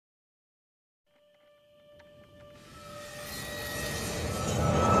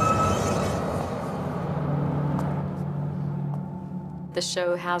The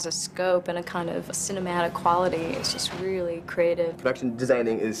show has a scope and a kind of a cinematic quality. It's just really creative. Production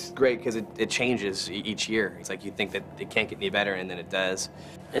designing is great because it changes each year. It's like you think that it can't get any better, and then it does.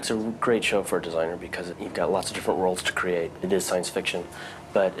 It's a great show for a designer because you've got lots of different worlds to create. It is science fiction,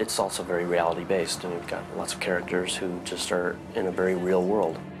 but it's also very reality-based, and you've got lots of characters who just are in a very real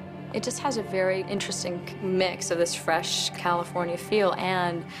world. It just has a very interesting mix of this fresh California feel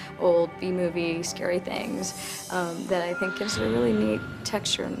and old B-movie scary things that I think gives it a really neat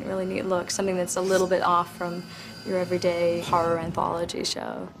texture and really neat look, something that's a little bit off from your everyday horror anthology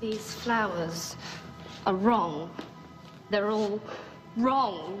show. These flowers are wrong. They're all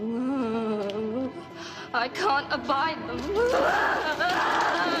wrong. I can't abide them.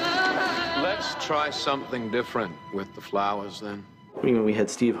 Let's try something different with the flowers, then. I mean, we had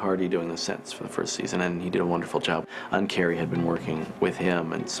Steve Hardy doing the sets for the first season, and he did a wonderful job. And Carrie had been working with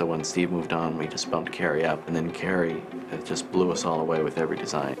him, and so when Steve moved on, we just bumped Carrie up, and then Carrie just blew us all away with every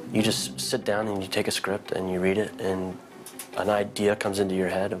design. You just sit down and you take a script and you read it, and an idea comes into your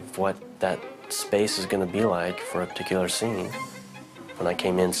head of what that space is going to be like for a particular scene. When I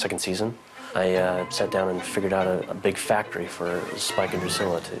came in second season, I sat down and figured out a big factory for Spike and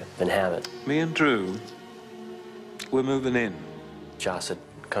Drusilla to inhabit. Me and Drew, we're moving in. Joss had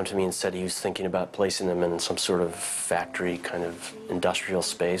come to me and said he was thinking about placing them in some sort of factory, kind of industrial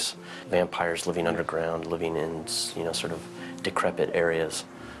space. Vampires living underground, living in, you know, sort of decrepit areas,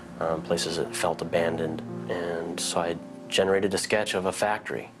 places that felt abandoned. And so I generated a sketch of a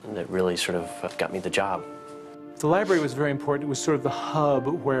factory that really sort of got me the job. The library was very important. It was sort of the hub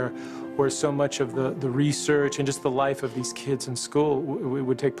where so much of the research and just the life of these kids in school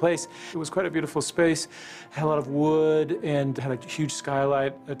would take place. It was quite a beautiful space. It had a lot of wood and had a huge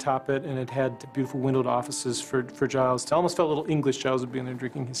skylight atop it, and it had beautiful windowed offices for Giles. It almost felt a little English. Giles would be in there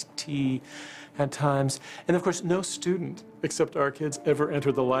drinking his tea at times. And of course, no student except our kids ever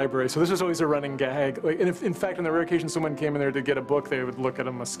entered the library. So this was always a running gag. And if, in fact, on the rare occasion someone came in there to get a book, they would look at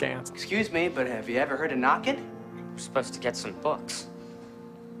them askance. Excuse me, but have you ever heard of knocking? We're supposed to get some books.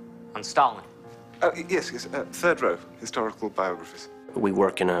 On Stalin. Yes, third row, historical biographies. We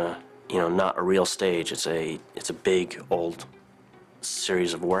work in a, you know, not a real stage. It's a big, old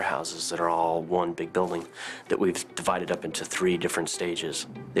series of warehouses that are all one big building that we've divided up into 3 different stages.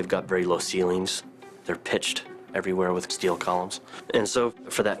 They've got very low ceilings. They're pitched everywhere with steel columns. And so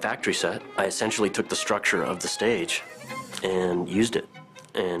for that factory set, I essentially took the structure of the stage and used it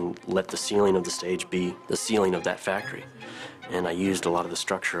and let the ceiling of the stage be the ceiling of that factory. And I used a lot of the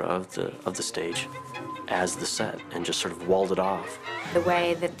structure of the stage as the set and just sort of walled it off. The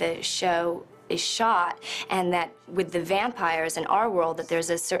way that the show is shot, and that with the vampires in our world, that there's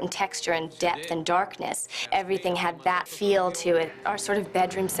a certain texture and depth and darkness. Everything had that feel to it. Our sort of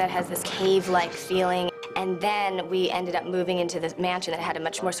bedroom set has this cave-like feeling. And then we ended up moving into this mansion that had a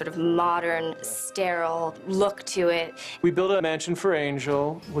much more sort of modern, sterile look to it. We built a mansion for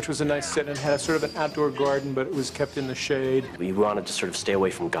Angel, which was a nice set, and had a sort of an outdoor garden, but it was kept in the shade. We wanted to sort of stay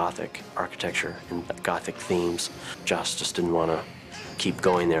away from Gothic architecture and Gothic themes. Joss just didn't want to keep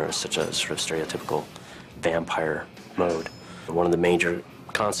going there as such a sort of stereotypical vampire mode. One of the major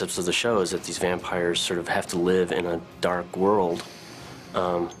concepts of the show is that these vampires sort of have to live in a dark world, you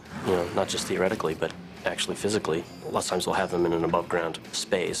know, not just theoretically, but actually physically. Lots of times we'll have them in an above-ground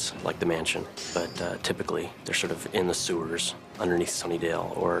space, like the mansion, but typically they're sort of in the sewers underneath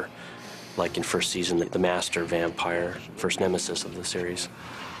Sunnydale, or like in first season, the master vampire, first nemesis of the series,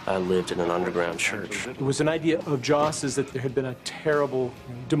 lived in an underground church. It was an idea of Joss's that there had been a terrible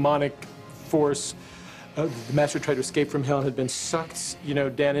demonic force. The master tried to escape from hell and had been sucked, you know,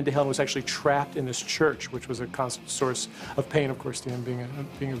 down into hell and was actually trapped in this church, which was a constant source of pain, of course, to him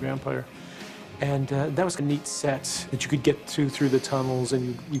being a vampire. And that was a neat set that you could get to through the tunnels,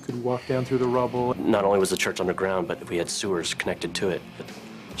 and you could walk down through the rubble. Not only was the church underground, but we had sewers connected to it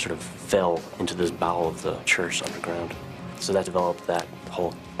that sort of fell into this bowel of the church underground. So that developed that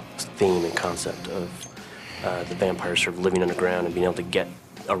whole theme and concept of the vampires sort of living underground and being able to get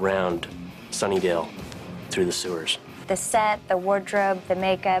around Sunnydale through the sewers. The set, the wardrobe, the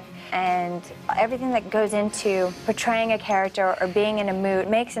makeup, and everything that goes into portraying a character or being in a mood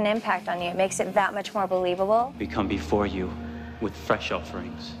makes an impact on you. It makes it that much more believable. We come before you with fresh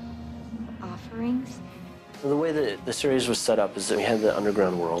offerings. Offerings? The way that the series was set up is that we had the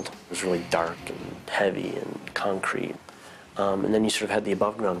underground world. It was really dark and heavy and concrete. And then you sort of had the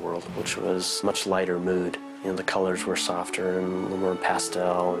above ground world, which was much lighter mood. You know, the colors were softer and more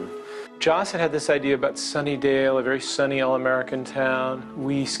pastel. And Joss had this idea about Sunnydale, a very sunny all-American town.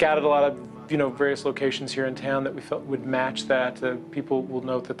 We scouted a lot of, various locations here in town that we felt would match that. People will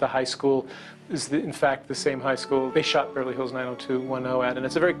note that the high school is, in fact, the same high school they shot Beverly Hills 90210 at, and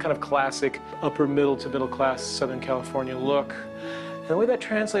it's a very kind of classic upper middle to middle class Southern California look. And the way that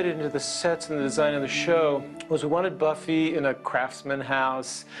translated into the sets and the design of the show was we wanted Buffy in a craftsman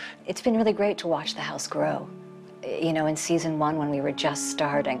house. It's been really great to watch the house grow. In season 1 when we were just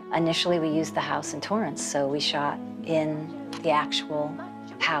starting, initially we used the house in Torrance, so we shot in the actual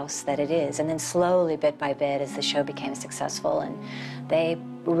house that it is, and then slowly, bit by bit, as the show became successful, and they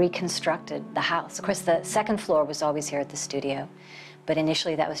reconstructed the house. Of course, the second floor was always here at the studio, but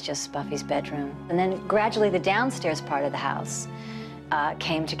initially that was just Buffy's bedroom. And then gradually the downstairs part of the house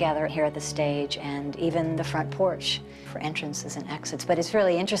came together here at the stage, and even the front porch for entrances and exits. But it's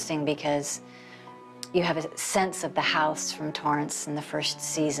really interesting because you have a sense of the house from Torrance in the first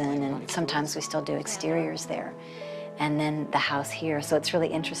season, and sometimes we still do exteriors there. And then the house here, so it's really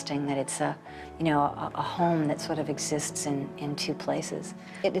interesting that it's a home that sort of exists in two places.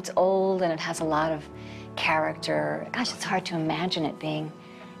 It's old and it has a lot of character. Gosh, it's hard to imagine it being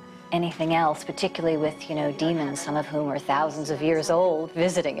anything else, particularly with, demons, some of whom are thousands of years old,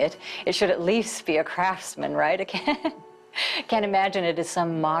 visiting it. It should at least be a craftsman, right? I can't imagine it as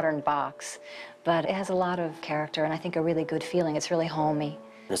some modern box. But it has a lot of character and I think a really good feeling. It's really homey.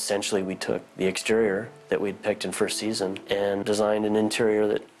 Essentially, we took the exterior that we'd picked in first season and designed an interior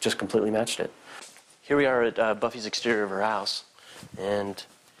that just completely matched it. Here we are at Buffy's exterior of her house, and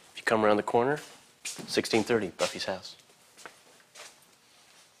if you come around the corner, 1630, Buffy's house.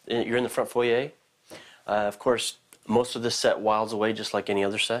 You're in the front foyer. Of course, most of this set wilds away just like any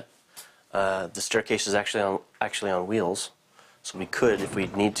other set. The staircase is actually on wheels. So we could, if we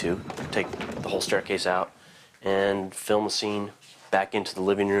need to, take the whole staircase out and film a scene back into the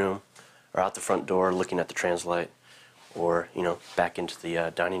living room or out the front door looking at the translite, or, back into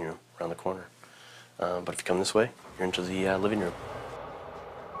the dining room around the corner. But if you come this way, you're into the living room.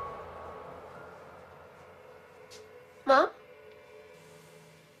 Mom?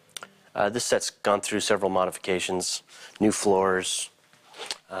 This set's gone through several modifications, new floors,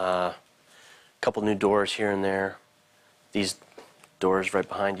 a couple new doors here and there. These doors right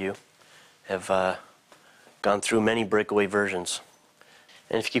behind you have gone through many breakaway versions.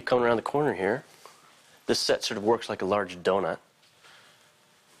 And if you keep coming around the corner here, this set sort of works like a large donut.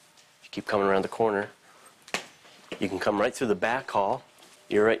 If you keep coming around the corner, you can come right through the back hall.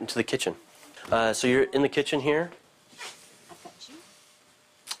 You're right into the kitchen. So you're in the kitchen here.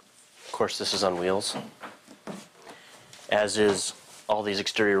 Of course, this is on wheels, as is all these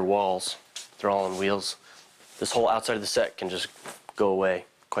exterior walls. They're all on wheels. This whole outside of the set can just go away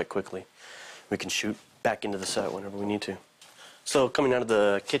quite quickly. We can shoot back into the set whenever we need to. So coming out of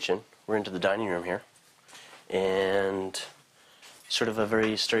the kitchen, we're into the dining room here, and sort of a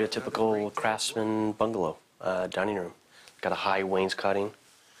very stereotypical craftsman bungalow dining room. Got a high wainscoting.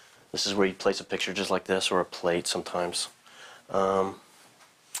 This is where you place a picture just like this, or a plate sometimes. Some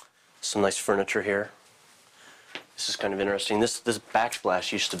nice furniture here. This is kind of interesting. This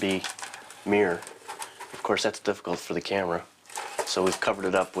backsplash used to be mirror. Of course, that's difficult for the camera, so we've covered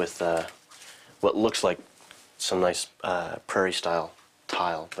it up with what looks like some nice prairie-style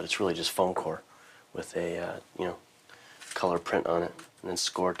tile, but it's really just foam core with a color print on it, and then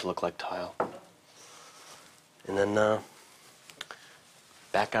scored to look like tile. And then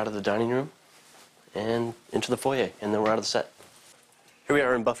back out of the dining room and into the foyer, and then we're out of the set. Here we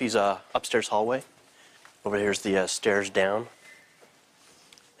are in Buffy's upstairs hallway. Over here's the stairs down.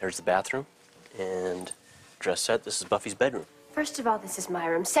 There's the bathroom and dress set. This is Buffy's bedroom. First of all, this is my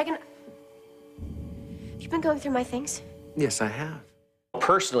room. Second, have you been going through my things? Yes, I have.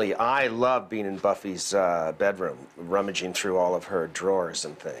 Personally, I love being in Buffy's bedroom, rummaging through all of her drawers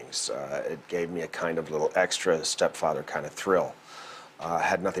and things. It gave me a kind of little extra stepfather kind of thrill.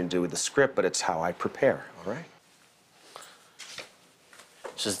 Had nothing to do with the script, but it's how I prepare, all right?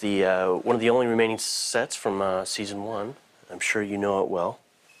 This is the one of the only remaining sets from season 1. I'm sure you know it well.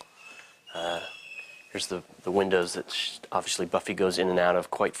 Here's the windows that obviously Buffy goes in and out of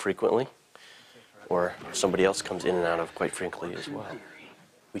quite frequently, or somebody else comes in and out of quite frequently as well.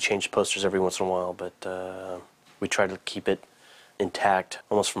 We change posters every once in a while, but we try to keep it intact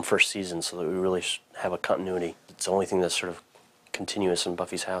almost from first season so that we really have a continuity. It's the only thing that's sort of continuous in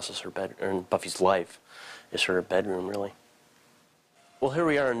Buffy's house is her bed, or in Buffy's life, is her bedroom, really. Well, here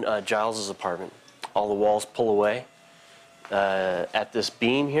we are in Giles's apartment. All the walls pull away. At this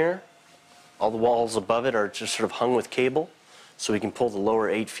beam here, all the walls above it are just sort of hung with cable, so we can pull the lower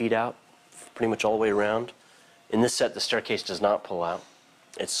 8 feet out pretty much all the way around. In this set, the staircase does not pull out.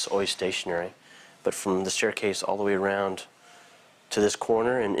 It's always stationary, but from the staircase all the way around to this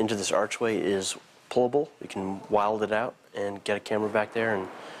corner and into this archway is pullable. We can wild it out and get a camera back there and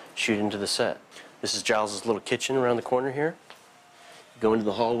shoot into the set. This is Giles' little kitchen around the corner here. Go into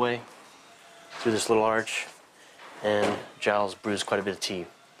the hallway through this little arch, and Giles brews quite a bit of tea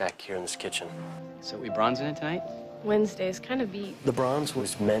back here in this kitchen. So we bronzing it tonight? Wednesdays kind of beat. The bronze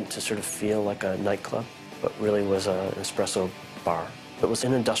was meant to sort of feel like a nightclub, but really was an espresso bar. It was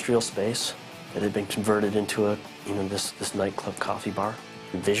an industrial space that had been converted into a, this nightclub coffee bar.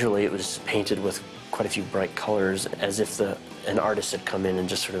 And visually, it was painted with quite a few bright colors, as if an artist had come in and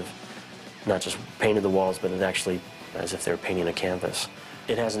just sort of not just painted the walls, but it actually, as if they were painting a canvas.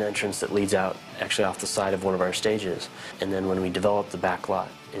 It has an entrance that leads out actually off the side of one of our stages. And then when we developed the back lot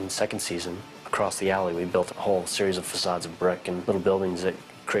in second season, across the alley, we built a whole series of facades of brick and little buildings that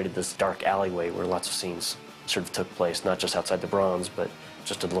created this dark alleyway where lots of scenes sort of took place, not just outside the bronze, but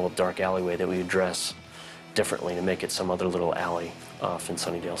just a little dark alleyway that we would dress differently to make it some other little alley off in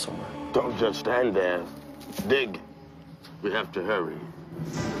Sunnydale somewhere. Don't just stand there. Dig. We have to hurry.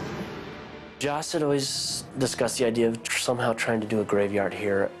 Joss had always discussed the idea of somehow trying to do a graveyard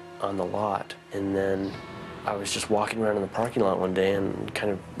here on the lot. And then I was just walking around in the parking lot one day and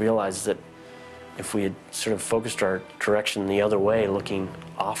kind of realized that if we had sort of focused our direction the other way, looking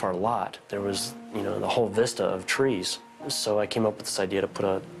off our lot, there was, the whole vista of trees. So I came up with this idea to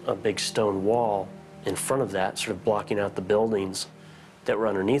put a big stone wall in front of that, sort of blocking out the buildings that were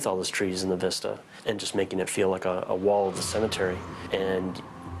underneath all those trees in the vista, and just making it feel like a wall of the cemetery. And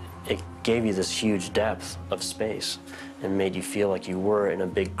it gave you this huge depth of space and made you feel like you were in a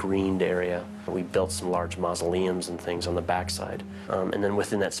big greened area. We built some large mausoleums and things on the backside. And then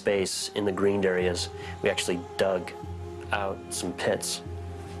within that space, in the greened areas, we actually dug out some pits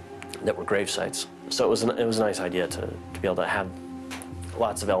that were grave sites. So it was a nice idea to be able to have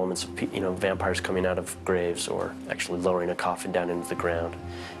lots of elements of, vampires coming out of graves or actually lowering a coffin down into the ground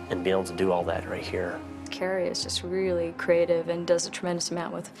and be able to do all that right here. Carrie is just really creative and does a tremendous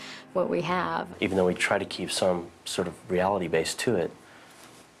amount with what we have. Even though we try to keep some sort of reality base to it,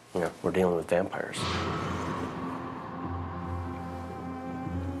 we're dealing with vampires.